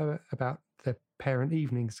before about the parent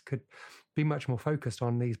evenings could be much more focused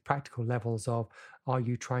on these practical levels of, are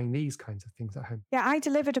you trying these kinds of things at home? Yeah, I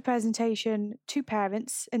delivered a presentation to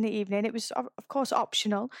parents in the evening. It was, of course,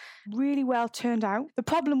 optional, really well turned out. The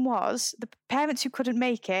problem was the parents who couldn't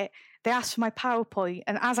make it, they asked for my PowerPoint.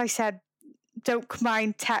 And as I said, don't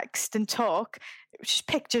combine text and talk. It was just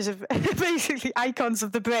pictures of basically icons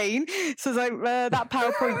of the brain. So it's like that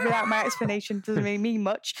PowerPoint without my explanation doesn't really mean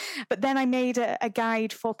much. But then I made a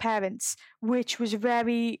guide for parents, which was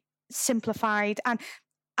very simplified. And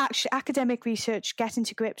actually, academic research, getting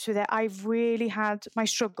to grips with it, I've really had my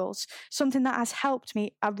struggles. Something that has helped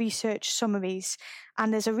me are research summaries.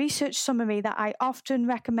 And there's a research summary that I often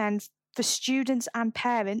recommend for students and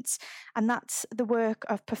parents, and that's the work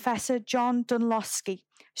of Professor John Dunlosky,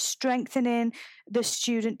 Strengthening the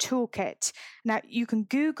Student Toolkit. Now, you can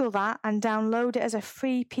Google that and download it as a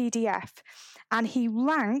free PDF, and he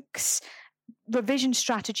ranks revision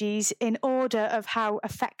strategies in order of how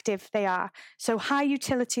effective they are. So high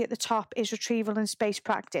utility at the top is retrieval and space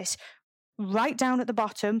practice. Right down at the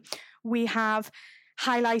bottom, we have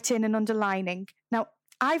highlighting and underlining. Now,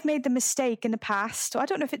 I've made the mistake in the past, so I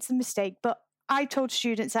don't know if it's a mistake, but I told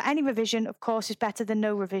students that any revision, of course, is better than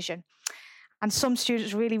no revision. And some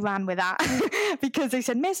students really ran with that because they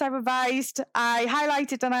said, Miss, I revised, I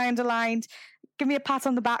highlighted and I underlined. Give me a pat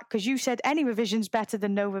on the back because you said any revision's better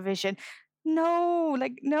than no revision. No,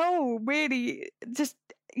 really, just,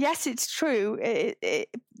 yes, it's true.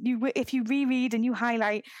 If you reread and you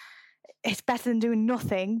highlight, it's better than doing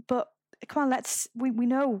nothing, but come on, we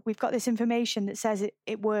know we've got this information that says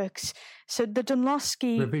it works. So the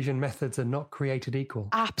Dunlosky revision methods are not created equal.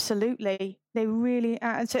 Absolutely. They really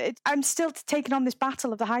are. And so I'm still taking on this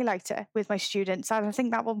battle of the highlighter with my students. And I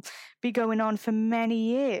think that will be going on for many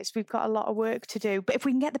years. We've got a lot of work to do. But if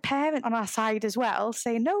we can get the parent on our side as well,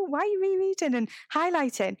 saying, no, why are you rereading and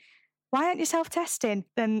highlighting? Why aren't you self-testing?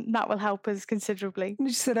 Then that will help us considerably. And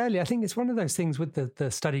as you said earlier, I think it's one of those things with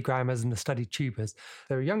the study grammars and the study tubers.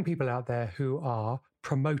 There are young people out there who are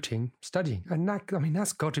promoting studying. And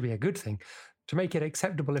that's got to be a good thing to make it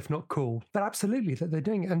acceptable, if not cool. But absolutely that they're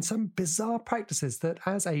doing it. And some bizarre practices that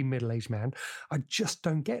as a middle-aged man, I just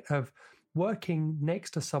don't get, of working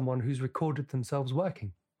next to someone who's recorded themselves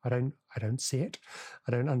working. I don't see it.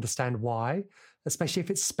 I don't understand why, especially if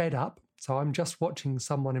it's sped up. So I'm just watching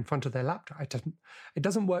someone in front of their laptop. It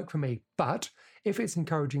doesn't work for me. But if it's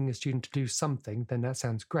encouraging a student to do something, then that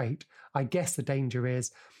sounds great. I guess the danger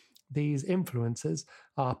is these influencers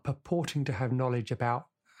are purporting to have knowledge about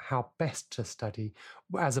how best to study,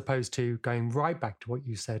 as opposed to going right back to what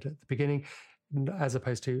you said at the beginning, as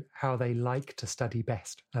opposed to how they like to study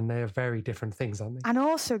best. And they are very different things, aren't they? And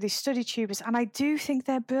also these study tubers, and I do think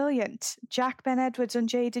they're brilliant. Jack Ben Edwards,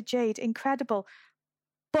 Unjaded Jade, incredible.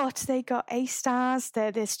 But they got A stars.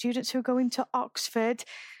 They're students who are going to Oxford.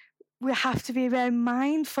 We have to be very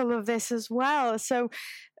mindful of this as well. So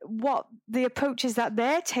what the approaches that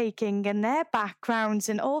they're taking and their backgrounds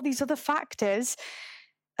and all these other factors,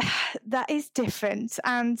 that is different.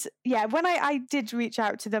 And yeah, when I did reach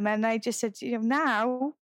out to them and I just said,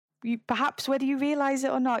 now, perhaps whether you realize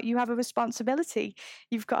it or not, you have a responsibility.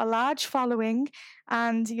 You've got a large following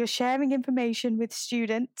and you're sharing information with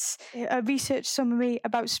students. A research summary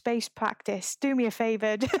about space practice. Do me a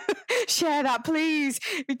favor, share that, please,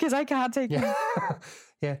 because I can't take it.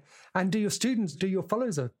 Yeah. And do your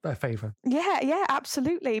followers a favor? Yeah,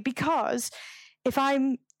 absolutely. Because if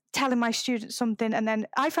I'm telling my students something and then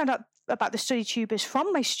I found out about the study tubers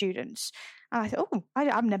from my students, and I thought,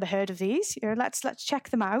 I've never heard of these. Let's check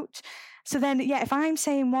them out. So then, if I'm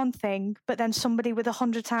saying one thing, but then somebody with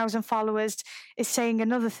 100,000 followers is saying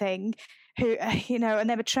another thing, who, and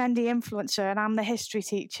they're a trendy influencer, and I'm the history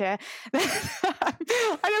teacher,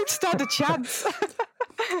 I don't stand a chance.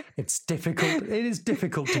 It's difficult. It is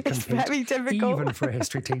difficult to compete. It's very difficult, even for a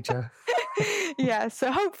history teacher. Yeah,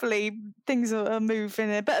 so hopefully things will move in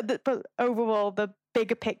it. But overall, the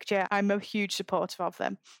bigger picture, I'm a huge supporter of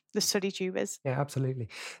them, the study tubers. Yeah, absolutely.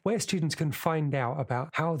 Where students can find out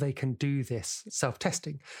about how they can do this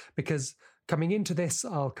self-testing. Because coming into this,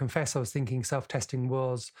 I'll confess I was thinking self-testing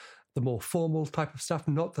was the more formal type of stuff,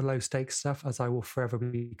 not the low stakes stuff, as I will forever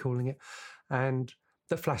be calling it. And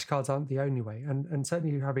that flashcards aren't the only way. And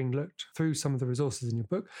certainly having looked through some of the resources in your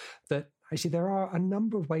book, that actually there are a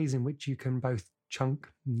number of ways in which you can both chunk,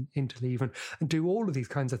 interleave, and do all of these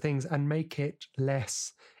kinds of things and make it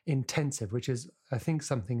less intensive, which is, I think,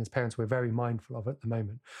 something as parents we're very mindful of at the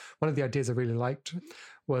moment. One of the ideas I really liked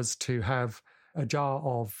was to have a jar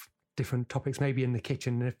of different topics, maybe in the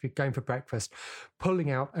kitchen, and if you're going for breakfast,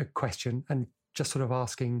 pulling out a question and just sort of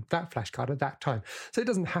asking that flashcard at that time. So it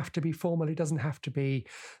doesn't have to be formal. It doesn't have to be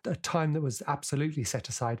a time that was absolutely set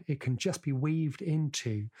aside. It can just be weaved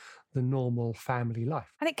into the normal family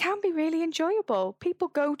life. And it can be really enjoyable. People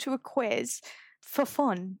go to a quiz for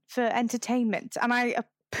fun, for entertainment. And I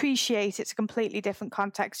appreciate it's a completely different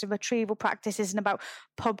context. A retrieval practice isn't about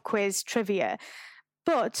pub quiz trivia.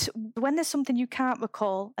 But when there's something you can't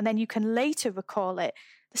recall and then you can later recall it,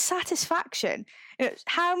 the satisfaction.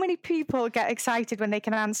 How many people get excited when they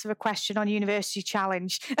can answer a question on University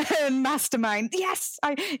Challenge and Mastermind? Yes,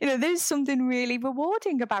 there's something really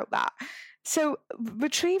rewarding about that. So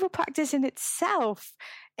retrieval practice in itself,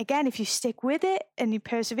 again, if you stick with it and you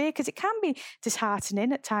persevere, because it can be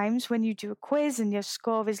disheartening at times when you do a quiz and your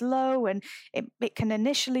score is low and it can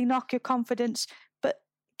initially knock your confidence, but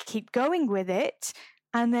keep going with it.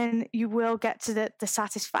 And then you will get to the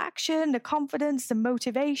satisfaction, the confidence, the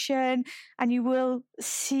motivation, and you will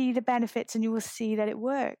see the benefits and you will see that it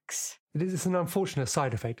works. It's an unfortunate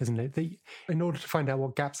side effect, isn't it? That in order to find out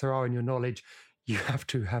what gaps there are in your knowledge, you have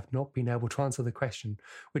to have not been able to answer the question,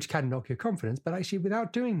 which can knock your confidence. But actually,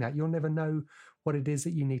 without doing that, you'll never know what it is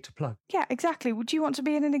that you need to plug. Yeah, exactly. Would you want to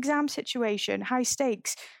be in an exam situation, high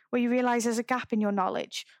stakes, where you realise there's a gap in your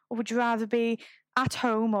knowledge? Or would you rather be at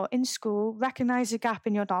home or in school, recognise a gap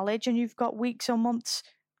in your knowledge, and you've got weeks or months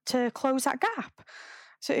to close that gap?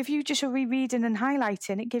 So if you just are rereading and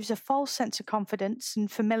highlighting, it gives a false sense of confidence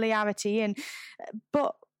and familiarity,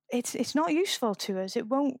 but it's not useful to us. It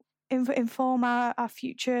won't inform our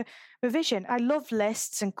future revision. I love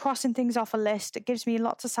lists and crossing things off a list. It gives me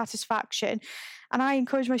lots of satisfaction. And I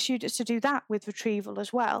encourage my students to do that with retrieval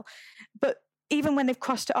as well. But even when they've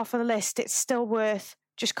crossed it off of the list, it's still worth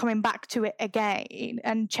just coming back to it again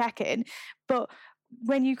and checking. But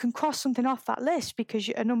when you can cross something off that list because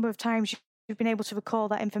a number of times you've been able to recall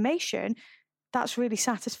that information, that's really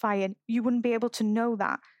satisfying. You wouldn't be able to know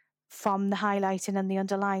that from the highlighting and the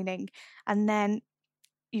underlining. And then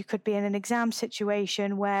you could be in an exam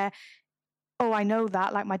situation where, oh, I know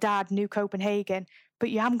that, like my dad knew Copenhagen, but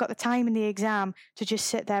you haven't got the time in the exam to just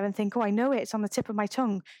sit there and think, oh, I know it, it's on the tip of my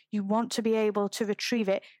tongue. You want to be able to retrieve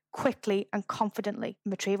it quickly and confidently.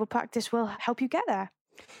 Retrieval practice will help you get there.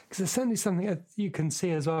 Because there's certainly something that you can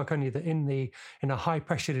see as well, can't you, that in a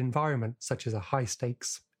high-pressured environment, such as a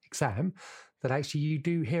high-stakes exam, that actually you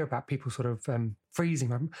do hear about people sort of freezing.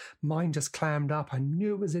 My mind just clammed up. I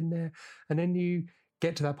knew it was in there. And then you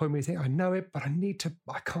get to that point where you think, I know it, but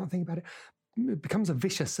I can't think about it. It becomes a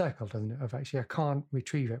vicious circle, doesn't it, of actually I can't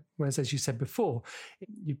retrieve it. Whereas, as you said before,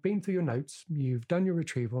 you've been through your notes, you've done your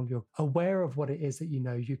retrieval, you're aware of what it is that you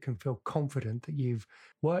know, you can feel confident that you've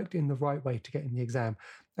worked in the right way to get in the exam.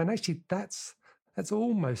 And actually that's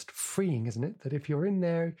almost freeing, isn't it? That if you're in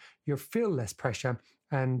there, you'll feel less pressure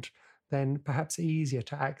and then perhaps easier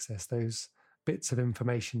to access those bits of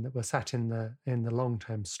information that were sat in the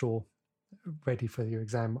long-term store ready for your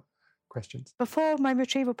exam questions. Before my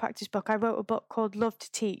retrieval practice book, I wrote a book called Love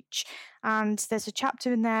to Teach, and there's a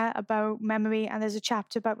chapter in there about memory and there's a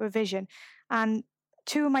chapter about revision. And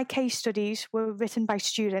two of my case studies were written by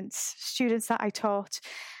students that I taught.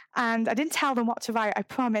 And I didn't tell them what to write, I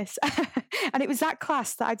promise. And it was that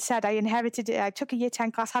class that I'd said I inherited it. I took a year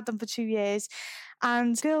 10 class, had them for 2 years.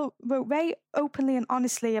 And the girl wrote very openly and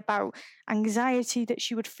honestly about anxiety that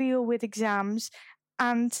she would feel with exams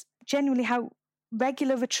and genuinely how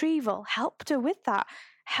regular retrieval helped her with that,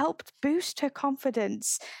 helped boost her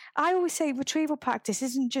confidence. I always say retrieval practice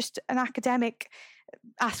isn't just an academic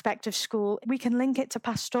aspect of school. We can link it to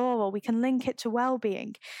pastoral, we can link it to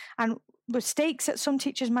well-being. And mistakes that some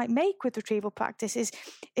teachers might make with retrieval practice is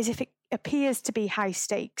if it appears to be high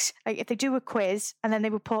stakes. Like if they do a quiz and then they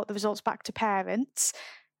report the results back to parents,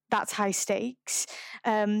 that's high stakes,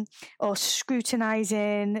 or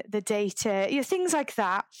scrutinising the data, things like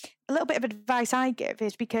that. A little bit of advice I give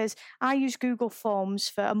is because I use Google Forms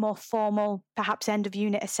for a more formal, perhaps end of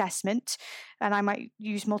unit assessment, and I might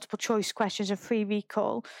use multiple choice questions and free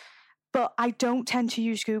recall. But I don't tend to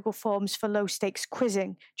use Google Forms for low stakes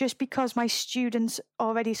quizzing, just because my students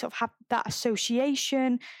already sort of have that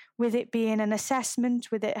association with it being an assessment,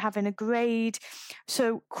 with it having a grade.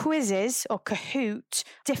 So quizzes or Kahoot,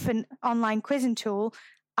 different online quizzing tool,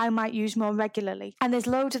 I might use more regularly. And there's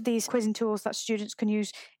loads of these quizzing tools that students can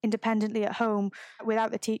use independently at home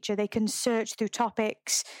without the teacher. They can search through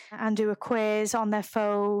topics and do a quiz on their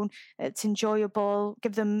phone. It's enjoyable,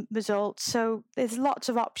 give them results. So there's lots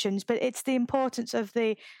of options, but it's the importance of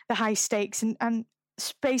the high stakes and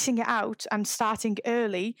spacing it out and starting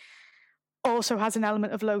early also has an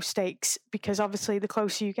element of low stakes, because obviously the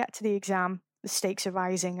closer you get to the exam, the stakes are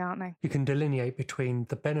rising, aren't they? You can delineate between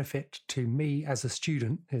the benefit to me as a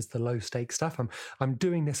student is the low stakes stuff. I'm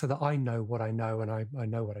doing this so that I know what I know and I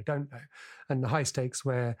know what I don't know. And the high stakes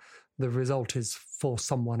where the result is for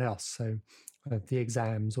someone else. So the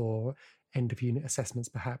exams or end of unit assessments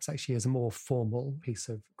perhaps actually is a more formal piece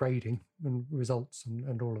of grading and results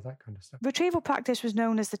and all of that kind of stuff. Retrieval practice was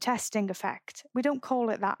known as the testing effect. We don't call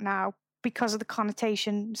it that now because of the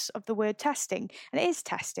connotations of the word testing. And it is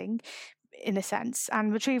testing in a sense.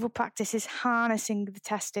 And retrieval practice is harnessing the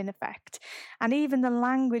testing effect. And even the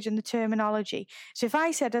language and the terminology. So if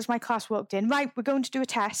I said as my class walked in, right, we're going to do a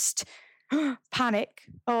test, panic,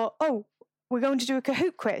 or, oh, we're going to do a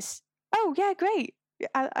Kahoot quiz. Oh, yeah, great.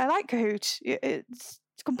 I like Kahoot. It's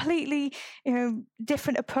completely,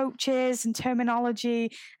 different approaches and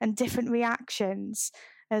terminology and different reactions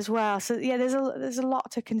as well. So yeah, there's a lot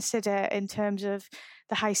to consider in terms of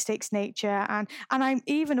the high stakes nature, and I'm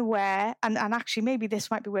even aware, and actually maybe this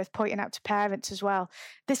might be worth pointing out to parents as well.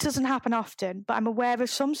 This doesn't happen often, but I'm aware of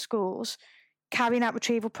some schools carrying out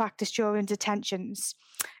retrieval practice during detentions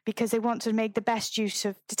because they want to make the best use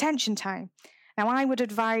of detention time. Now, I would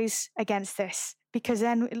advise against this, because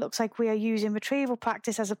then it looks like we are using retrieval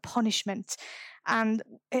practice as a punishment. And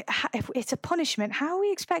if it's a punishment, how are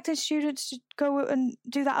we expecting students to go and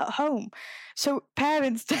do that at home? So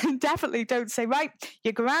parents definitely don't say, right,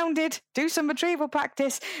 you're grounded, do some retrieval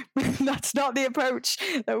practice. That's not the approach.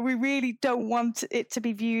 We really don't want it to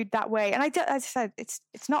be viewed that way. And as I said, it's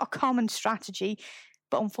not a common strategy,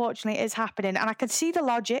 but unfortunately it is happening. And I can see the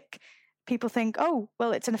logic. People think, oh,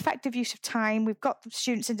 well, it's an effective use of time. We've got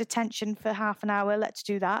students in detention for half an hour. Let's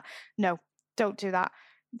do that. No, don't do that.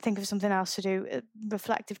 Think of something else to do,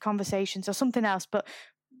 reflective conversations or something else. But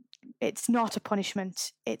it's not a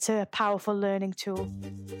punishment. It's a powerful learning tool.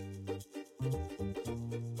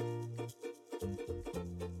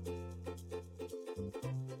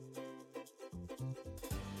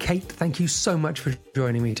 Kate, thank you so much for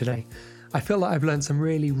joining me today. I feel like I've learned some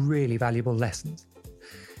really, really valuable lessons.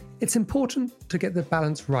 It's important to get the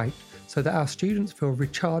balance right so that our students feel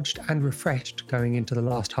recharged and refreshed going into the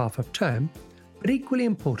last half of term, but equally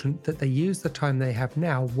important that they use the time they have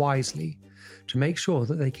now wisely to make sure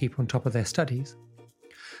that they keep on top of their studies.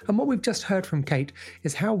 And what we've just heard from Kate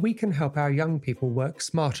is how we can help our young people work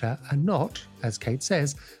smarter and not, as Kate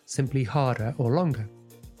says, simply harder or longer.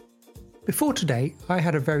 Before today, I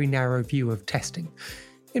had a very narrow view of testing.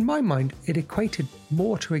 In my mind, it equated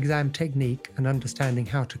more to exam technique and understanding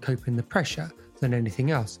how to cope in the pressure than anything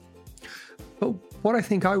else. But what I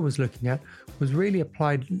think I was looking at was really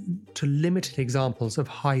applied to limited examples of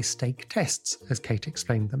high-stake tests, as Kate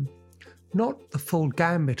explained them, not the full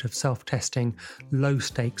gambit of self-testing,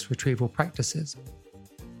 low-stakes retrieval practices.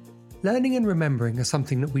 Learning and remembering are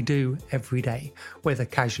something that we do every day, whether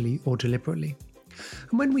casually or deliberately.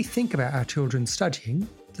 And when we think about our children studying,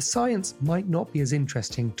 the science might not be as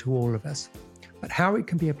interesting to all of us, but how it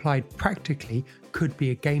can be applied practically could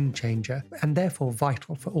be a game changer and therefore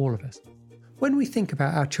vital for all of us. When we think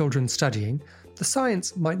about our children studying, the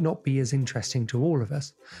science might not be as interesting to all of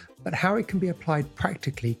us, but how it can be applied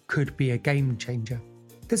practically could be a game changer.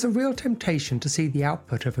 There's a real temptation to see the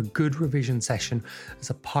output of a good revision session as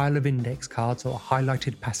a pile of index cards or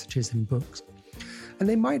highlighted passages in books, and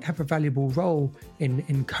they might have a valuable role in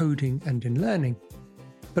encoding and in learning.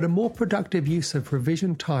 But a more productive use of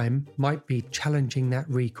revision time might be challenging that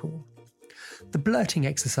recall. The blurting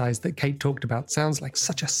exercise that Kate talked about sounds like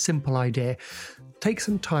such a simple idea. Take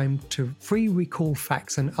some time to recall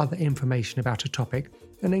facts and other information about a topic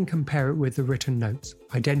and then compare it with the written notes,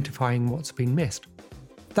 identifying what's been missed.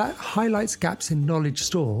 That highlights gaps in knowledge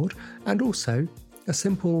stored and also a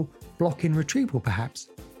simple block in retrieval perhaps.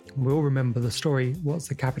 We'll remember the story, What's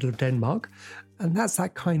the Capital of Denmark? And that's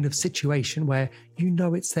that kind of situation where you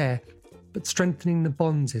know it's there, but strengthening the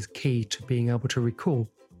bonds is key to being able to recall.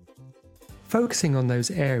 Focusing on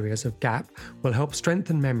those areas of gap will help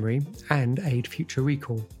strengthen memory and aid future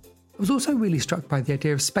recall. I was also really struck by the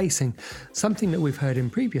idea of spacing, something that we've heard in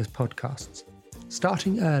previous podcasts.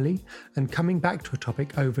 Starting early and coming back to a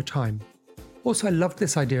topic over time. Also, I loved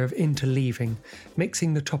this idea of interleaving,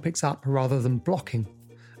 mixing the topics up rather than blocking.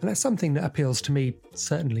 And that's something that appeals to me,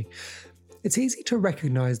 certainly. It's easy to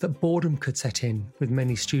recognise that boredom could set in with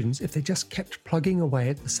many students if they just kept plugging away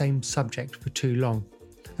at the same subject for too long.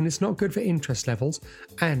 And it's not good for interest levels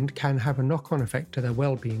and can have a knock-on effect to their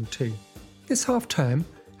well-being too. This half term,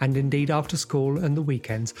 and indeed after school and the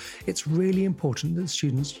weekends, it's really important that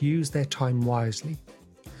students use their time wisely.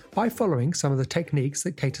 By following some of the techniques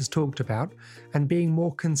that Kate has talked about and being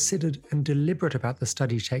more considered and deliberate about the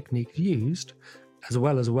study techniques used, as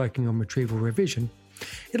well as working on retrieval revision,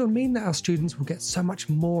 it'll mean that our students will get so much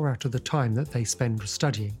more out of the time that they spend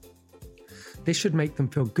studying. This should make them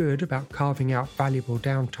feel good about carving out valuable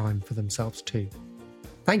downtime for themselves too.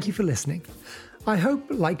 Thank you for listening. I hope,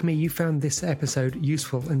 like me, you found this episode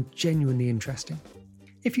useful and genuinely interesting.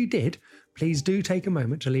 If you did, please do take a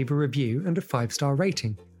moment to leave a review and a 5-star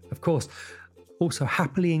rating. Of course, also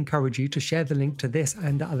happily encourage you to share the link to this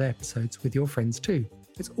and other episodes with your friends too.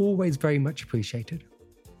 It's always very much appreciated.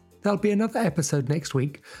 There'll be another episode next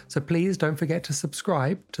week, so please don't forget to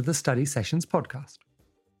subscribe to the Study Sessions podcast.